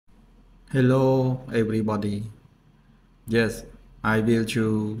Hello everybody. Yes, I will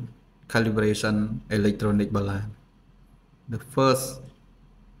choose calibration electronic balance. The first,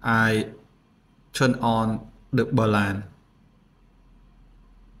 I turn on the balance.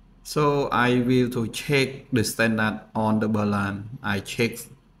 So I will to check the standard on the balance. I check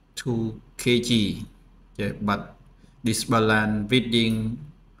 2 kg. Yeah, but this balance reading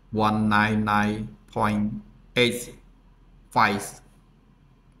 199.85.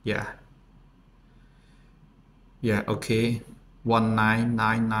 Yeah. Yeah, okay.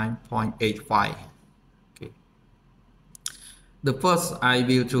 1999.85. Okay. The first I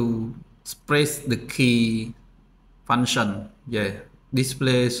will to press the key function. Yeah.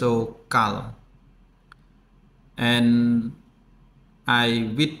 Display so calm. And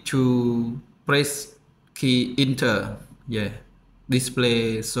I wish to press key enter. Yeah.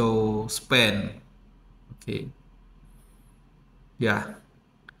 Display so span. Okay. Yeah.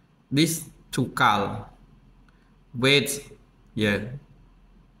 This to calm. Wait. Yeah.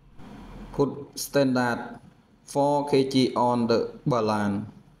 Put standard 4 kg on the balance.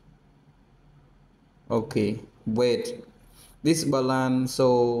 Okay, wait. This balance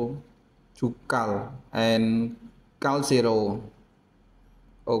so to cal and cal 0.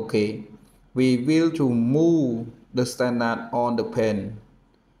 Okay, we will to move the standard on the pen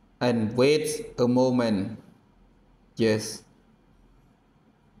and wait a moment. Yes.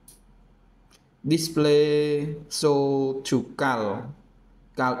 Display so to cal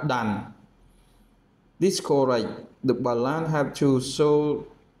done. This correct. The balance have to show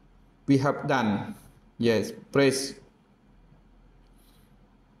we have done. Yes, press.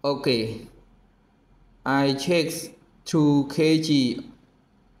 Okay, I check 2 kg.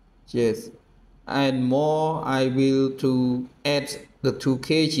 Yes, and more I will to add the 2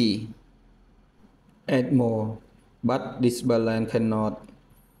 kg. Add more, but this balance cannot.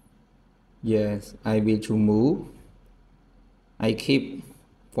 Yes, I will to move. I keep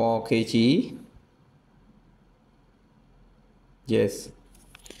 4 kg. Yes,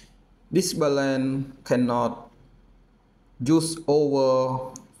 this balance cannot use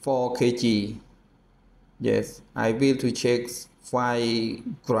over 4 kg. Yes, I will to check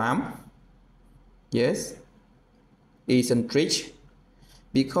 5 gram. Yes, eccentric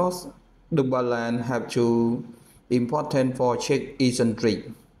because the balance have to important for check eccentric.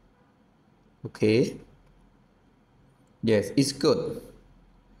 Okay. Yes, it's good.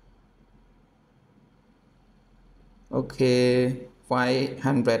 Okay,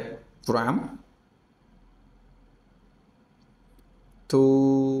 500 gram,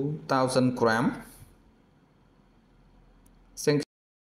 2000 gram.